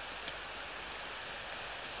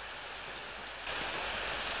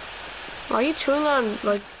 Why are you chewing on,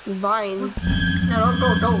 like, vines? No,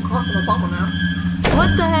 don't cross the bubble now.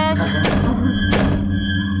 What the heck?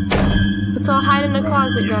 Let's all hide in the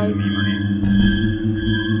closet, guys.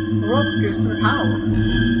 The rope gives me power.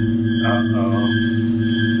 Uh-oh.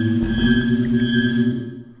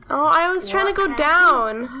 Oh, I was trying to go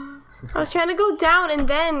down. I was trying to go down and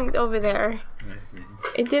then over there. I see.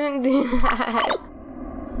 It didn't do that.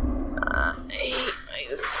 I hate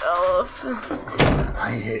myself.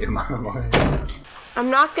 I hate my life. I'm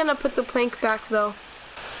not gonna put the plank back though.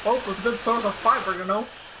 Oh, it's a good source of fiber, you know.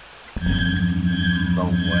 But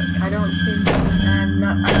what? I don't seem to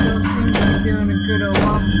be doing a good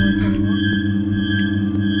Obama voice anymore.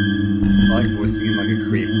 I like voicing him like a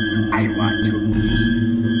creep. I want to eat.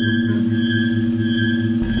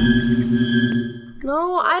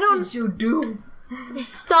 No, I don't. What did you do?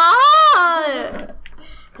 Stop!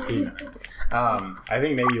 I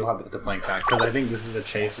think maybe you'll have to put the plank back because I think this is the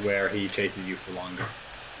chase where he chases you for longer.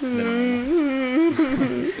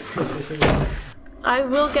 I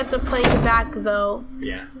will get the plank back though.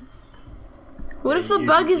 Yeah. What if the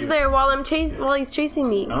bug is there while he's chasing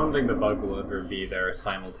me? I don't think the bug will ever be there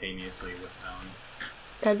simultaneously with Alan.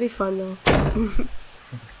 That'd be fun though.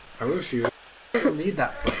 I wish you don't need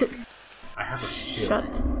that plank. I have a feeling.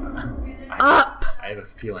 Shut up! I have a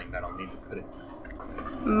feeling that I'll need to put it.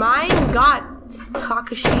 Mine got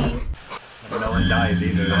Takashi. No one dies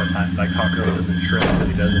either that time. Like Takuro doesn't trip because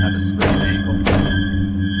he doesn't have a sprained ankle.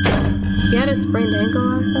 He had a sprained ankle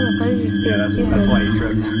last time? I thought he was just being stupid. That's why he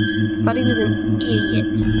tripped. I thought he was an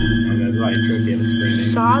idiot. And that's why he tripped. He had a sprained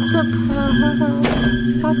ankle.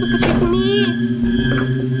 Stop chasing me!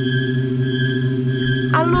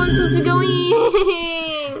 I don't know where I'm supposed to be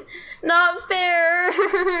going! Not fair!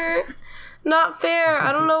 Not fair!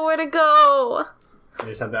 I don't know where to go! You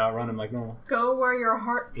just have to outrun him like normal. Go where your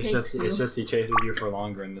heart takes you. It's just he chases you for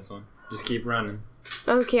longer in this one. Just keep running.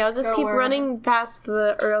 Okay, I'll just keep running past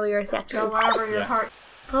the earlier sections. Go wherever your heart.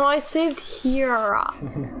 Oh, I saved here. I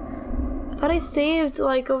thought I saved,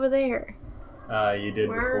 like, over there. You did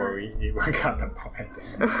before we got the point.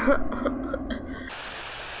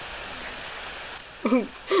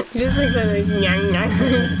 You just make that like, nyang, nyang.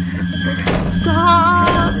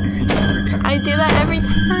 Stop! I do that every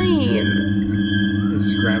time. Just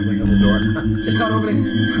scrambling on the door. It's not opening.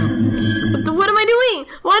 What am I doing?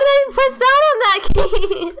 Why did I press down on that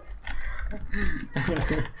key?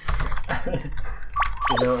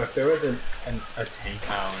 You know, if there was a tank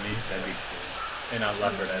colony, that'd be cool. And I'd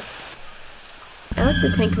love for that. I like the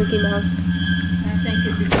tank Mickey Mouse. I think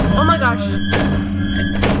it'd be cool. Oh my gosh. A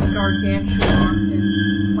tank gargantuan in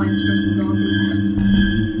Plants vs. Zombies.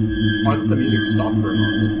 Why did the music stop for a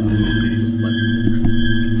moment? Did you just let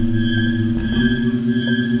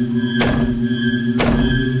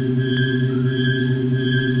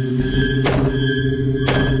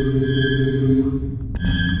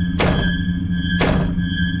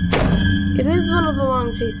It is one of the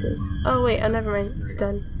long chases. Oh wait, oh never mind. It's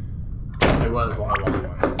done. It was a long one.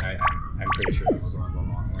 I'm pretty sure it was one of the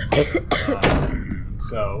long ones.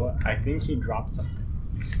 So I think he dropped something.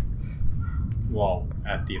 Well,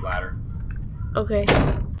 at the ladder. Okay.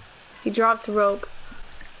 He dropped rope.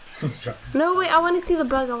 No, wait, I want to see the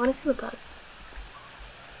bug.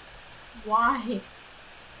 Why?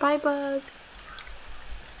 Bye, bug.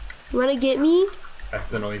 You want to get me? That's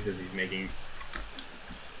the noises he's making.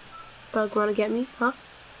 Bug, want to get me? Huh?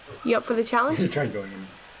 You up for the challenge? Try going in.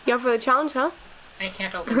 You up for the challenge, huh? I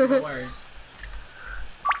can't open the doors.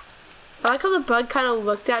 I like how the bug kind of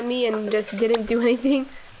looked at me and just didn't do anything.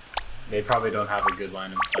 They probably don't have a good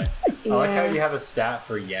line of sight. Yeah. I like how you have a stat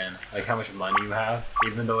for yen, like how much money you have,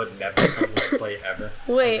 even though it never comes into play ever.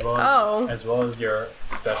 Wait, as well as your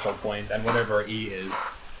special points and whatever E is,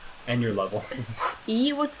 and your level.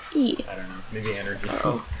 E? What's E? I don't know. Maybe energy.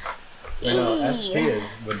 Oh. I know, SP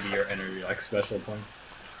would be your energy, like special points.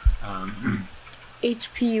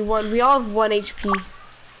 HP 1. We all have 1 HP.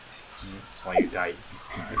 That's why you die.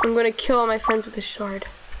 I'm gonna kill all my friends with a shard.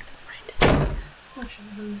 Right. Such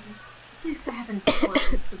losers. At least I have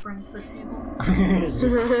intelligence to bring to the table.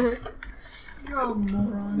 You're all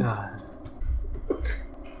morons.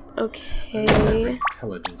 Okay.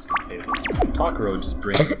 Intelligence to the table. Takuro just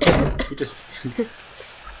brings. He just.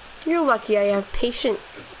 You're lucky I have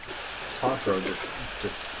patience. Takuro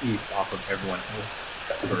just eats off of everyone else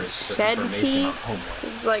for his Shed information key on homework.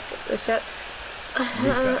 is like the shed.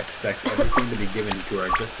 Mika expects everything to be given to her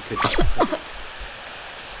just because she's pretty.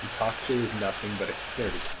 Hitachi is nothing but a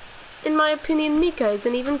scaredy cat. In my opinion, Mika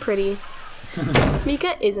isn't even pretty.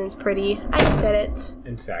 Mika isn't pretty. I said it.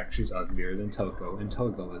 In fact, she's uglier than Toko, and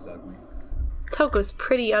Toko is ugly. Toko's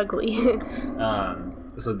pretty ugly.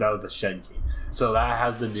 So that was the shed key. So that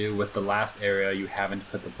has to do with the last area you haven't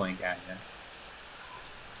put the plank at yet.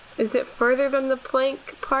 Is it further than the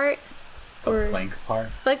plank part? The plank part?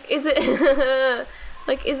 Like, is it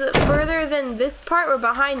like, is it further than this part or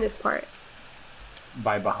behind this part?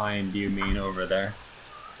 By behind, do you mean over there?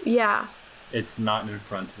 Yeah. It's not in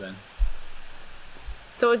front then.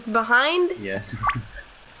 So it's behind? Yes.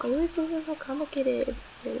 Always makes it so complicated.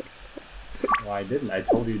 Well, I didn't. I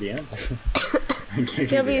told you the answer.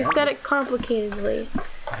 Yeah, but you said it complicatedly.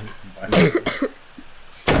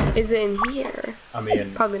 Is it in here? I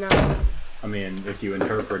mean... Probably not. I mean, if you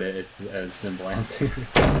interpret it, it's a simple answer.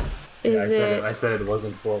 I said it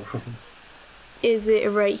wasn't forward. Is it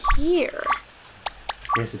right here?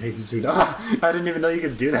 Yes, it takes you to... I didn't even know you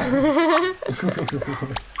could do that.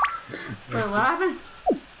 Wait, what happened?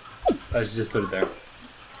 I should just put it there.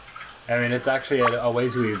 I mean, it's actually a way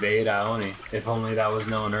to evade Aoni. If only that was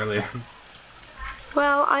known earlier.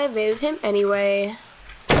 Well, I evaded him anyway.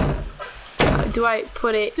 Do I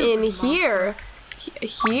put it in here?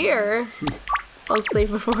 Here? I'll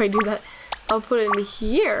save before I do that. I'll put it in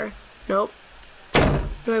here. Nope.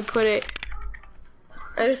 Do I put it...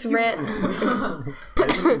 I just ran... I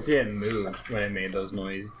didn't see it move when it made those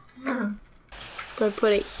noises. Do I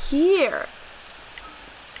put it here?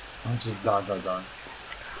 Oh, just dot.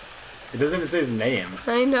 It doesn't even say his name.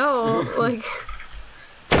 I know. Like...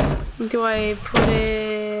 Do I put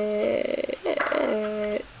it...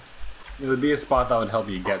 It would be a spot that would help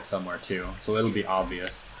you get somewhere too, so it'll be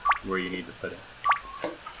obvious where you need to put it.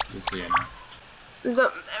 Just so you know.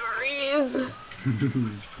 The memories.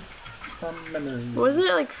 Wasn't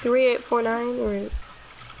it like 3849 or?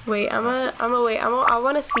 Wait, I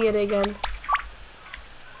want to see it again.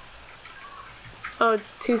 Oh,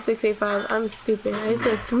 2685. I'm stupid. I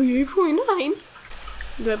said 3849.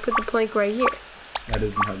 Do I put the plank right here? That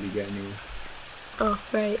doesn't help you get anywhere. Oh,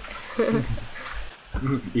 right.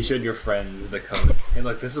 You showed your friends the code. Hey,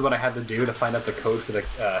 look, this is what I had to do to find out the code for the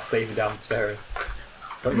safe downstairs.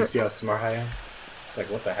 Don't you see how smart I am? It's like,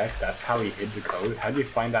 what the heck? That's how he hid the code? How do you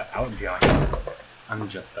find that out, Byakuya? I'm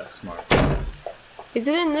just that smart. Is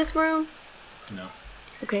it in this room? No.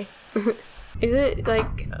 Okay. Is it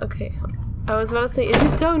like... Okay. I was about to say, is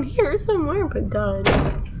it down here somewhere? But duh, it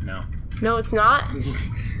is. No. No, it's not?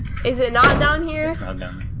 Is it not down here? It's not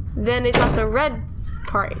down there. Then it's at the red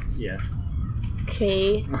parts. Yeah.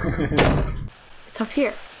 Okay. It's up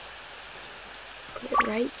here. Put it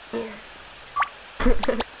right here.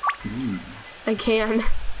 I can.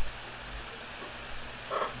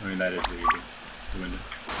 I mean, that is what you do. The window.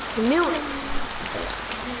 I knew it.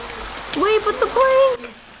 Wait, but the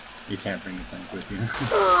plank! You can't bring the plank with you.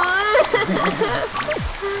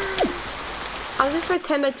 I'll just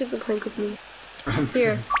pretend I took the plank with me.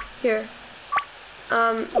 Here.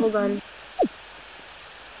 Hold on.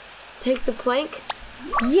 Take the plank?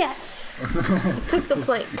 Yes! I took the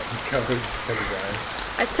plank. Cover eyes.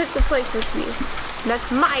 I took the plank with me. That's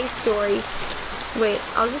my story. Wait,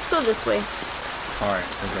 I'll just go this way. Sorry,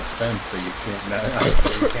 there's a fence that you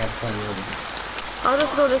can't climb over. I'll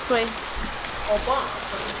just go this way. Obama,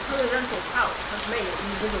 but his presidential pouch has made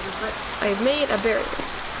invisible bricks. I've made a barrier.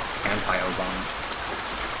 Anti-Obama.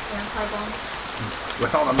 Anti-bomb.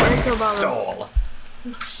 With all the money he Anti-Obama. stole.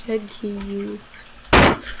 Shed key used.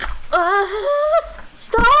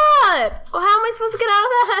 Stop! How am I supposed to get out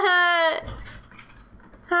of that?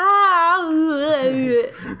 How?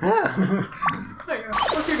 Hey,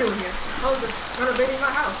 what you doing here? I was just renovating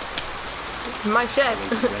my house. My shed.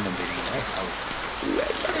 Renovating my house.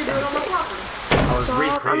 What are you doing on my property? I was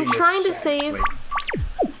recreating I'm trying to shed. save. Wait.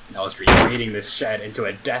 I was recreating this shed into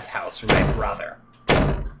a death house for my brother.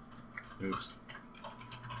 Oops.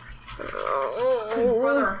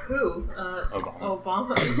 Brother who?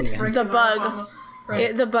 Obama. The bug. Obama.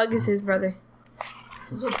 Right. The bug is his brother.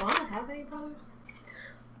 Does Obama have any brothers?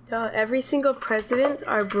 Every single president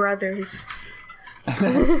are brothers.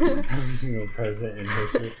 Every single president in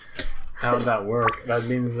history. How would that work? That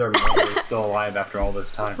means their mother is still alive after all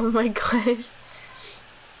this time. Oh my gosh.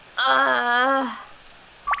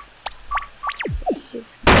 Save.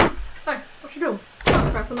 Hey, what you doing? I was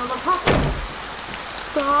pressing on my property.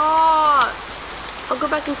 Stop! I'll go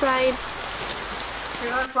back inside.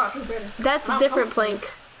 You're not trying to better. That's a different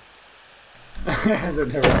plank. That's a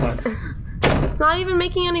different one. It's not even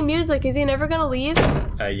making any music. Is he never gonna leave?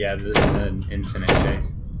 Yeah, this is an infinite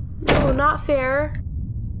chase. No, not fair.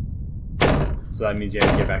 So that means you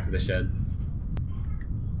have to get back to the shed.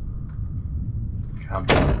 Come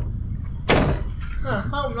on.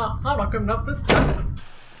 I'm not good enough this time.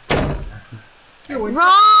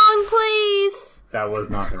 Wrong place! That was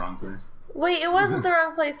not the wrong place. Wait, it wasn't the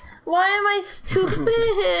wrong place. Why am I stupid?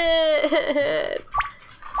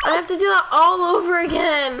 I have to do that all over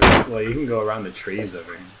again. Well, you can go around the trees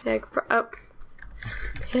over here.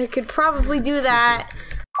 I could probably do that.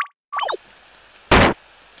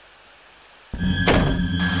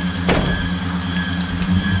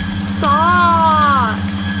 Stop!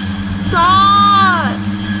 Stop!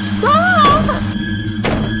 Stop!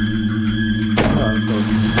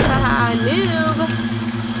 Haha, noob!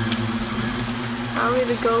 I want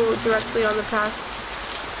me to go directly on the path.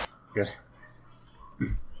 Good.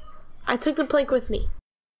 I took the plank with me.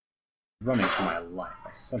 Running for my life,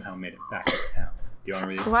 I somehow made it back to town. Do you want to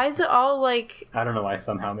read it? Why is it all like I don't know why I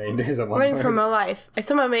somehow made it. Is it one running word? for my life? I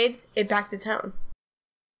somehow made it back to town.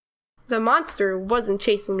 The monster wasn't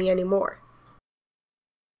chasing me anymore.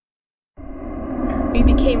 We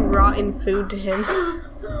became rotten food to him.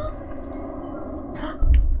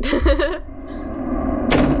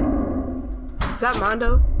 Is that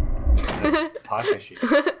Mondo? That's Takashi.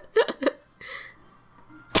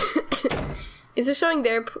 Is it showing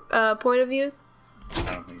their point of views?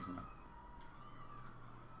 I don't think so.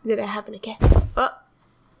 Did it happen again?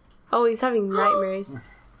 Oh, he's having nightmares.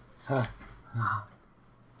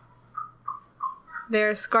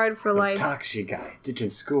 They're scarred for life. Takashi guy, ditching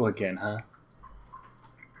school again, huh?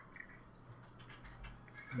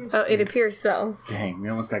 Oh, it appears so. Dang, we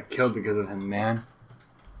almost got killed because of him, man.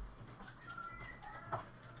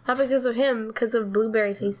 Not because of him, because of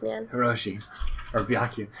Blueberry Face Man. Hiroshi, or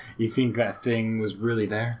Byakuya, you think that thing was really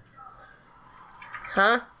there?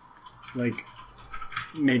 Huh? Like,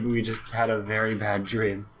 maybe we just had a very bad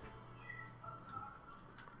dream.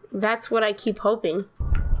 That's what I keep hoping.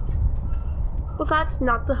 Well, that's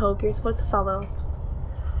not the hope you're supposed to follow.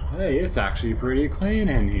 Hey, it's actually pretty clean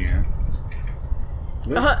in here.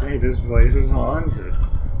 Let's say this place is haunted.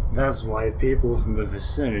 That's why people from the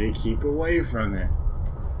vicinity keep away from it.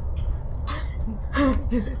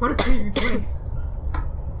 What a creepy place.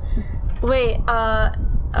 Wait,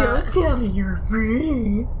 Don't tell me you're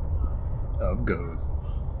afraid. Of ghosts.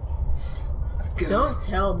 Of Don't ghosts.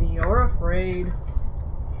 tell me you're afraid.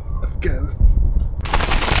 Of ghosts.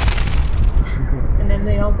 And then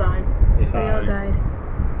they all died. they all died.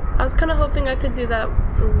 I was kind of hoping I could do that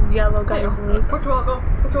yellow guy's voice. What you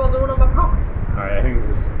all doing on my property? Alright, I think this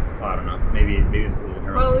is... Oh, I don't know. Maybe this isn't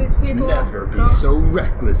her. All these people. Never be so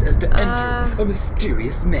reckless as to enter a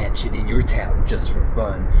mysterious mansion in your town just for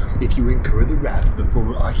fun. If you incur the wrath of the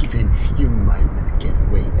former occupant, you might not get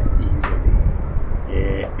away that easily.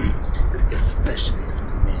 Yeah. Especially if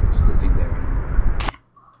no man is living there anymore.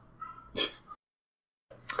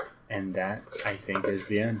 And that, I think, is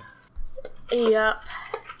the end. Yep.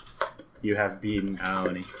 You have beaten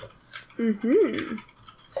Aoni.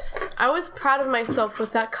 I was proud of myself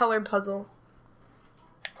with that color puzzle.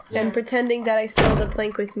 And pretending that I still had the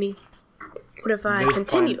plank with me. What if I There's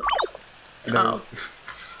continue? Oh.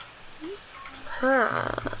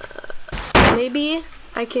 Maybe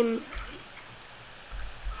I can...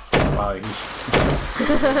 Wow, Wow, he's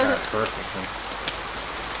perfect.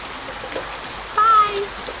 Bye!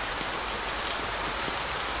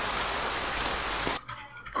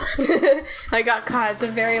 I got caught at the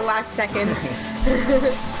very last second.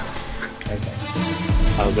 Okay.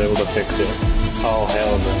 I was able to fix it. All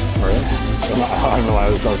hail the... Really? I don't know why I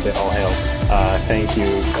was going to say all hail. Thank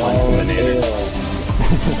you, Contaminator.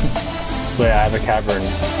 So yeah, I have a cavern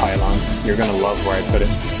pylon. You're going to love where I put it.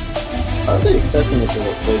 Are they accepting this in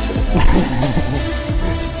a place right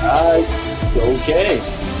now? Okay.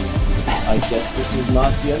 I guess this is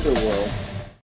not the underworld.